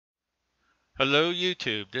Hello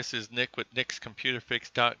YouTube, this is Nick with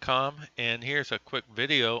nickscomputerfix.com, and here's a quick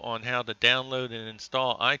video on how to download and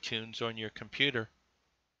install iTunes on your computer.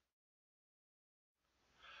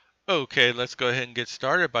 Okay, let's go ahead and get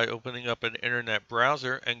started by opening up an internet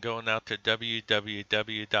browser and going out to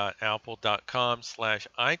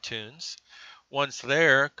www.apple.com/iTunes. Once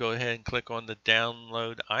there, go ahead and click on the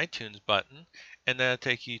Download iTunes button, and that'll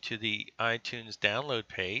take you to the iTunes download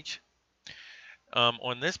page.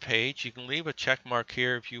 On this page, you can leave a check mark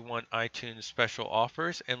here if you want iTunes special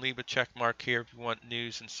offers, and leave a check mark here if you want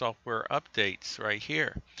news and software updates right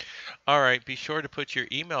here. Alright, be sure to put your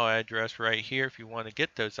email address right here if you want to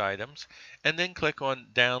get those items, and then click on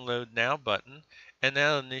Download Now button, and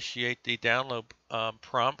that'll initiate the download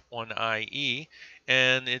prompt on IE,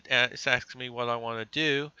 and it's asking me what I want to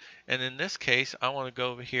do. And in this case, I want to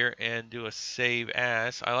go over here and do a save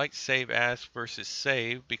as. I like save as versus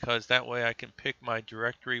save because that way I can pick my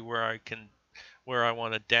directory where I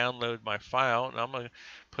want to download my file, and I'm going to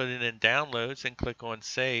put it in downloads and click on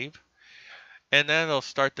save, and that'll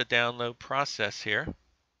start the download process here.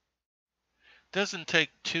 Doesn't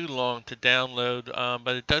take too long to download,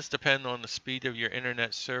 but it does depend on the speed of your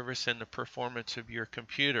internet service and the performance of your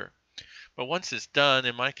computer. But once it's done,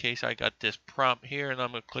 in my case, I got this prompt here, and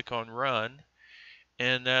I'm going to click on Run,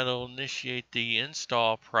 and that'll initiate the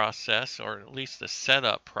install process, or at least the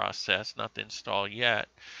setup process, not the install yet.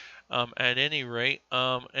 At any rate,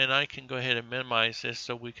 and I can go ahead and minimize this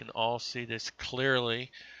so we can all see this clearly.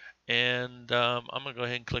 And I'm going to go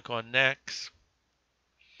ahead and click on Next,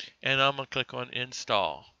 and I'm going to click on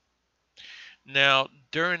Install. Now,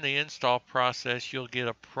 during the install process, you'll get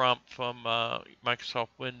a prompt from Microsoft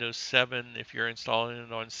Windows 7 if you're installing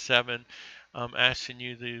it on 7, asking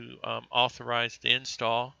you to authorize the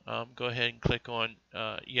install. Go ahead and click on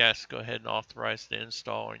yes, go ahead and authorize the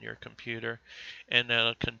install on your computer, and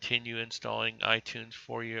that'll continue installing iTunes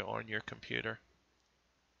for you on your computer.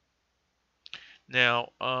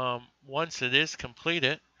 Now, once it is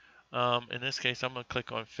completed, in this case, I'm going to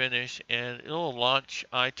click on Finish, and it'll launch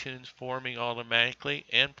iTunes for me automatically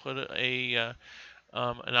and put an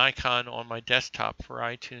icon on my desktop for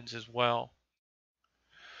iTunes as well.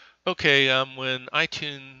 Okay, when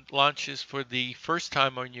iTunes launches for the first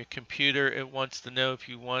time on your computer, it wants to know if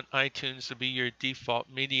you want iTunes to be your default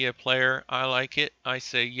media player. I like it. I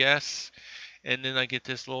say yes. And then I get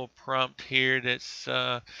this little prompt here that's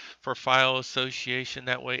for file association.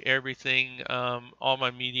 That way everything, all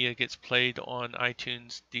my media gets played on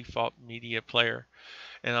iTunes default media player.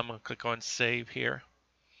 And I'm going to click on save here.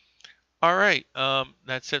 Alright,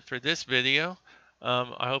 that's it for this video.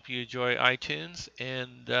 I hope you enjoy iTunes,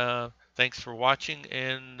 and thanks for watching,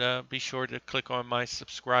 and be sure to click on my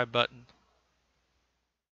subscribe button.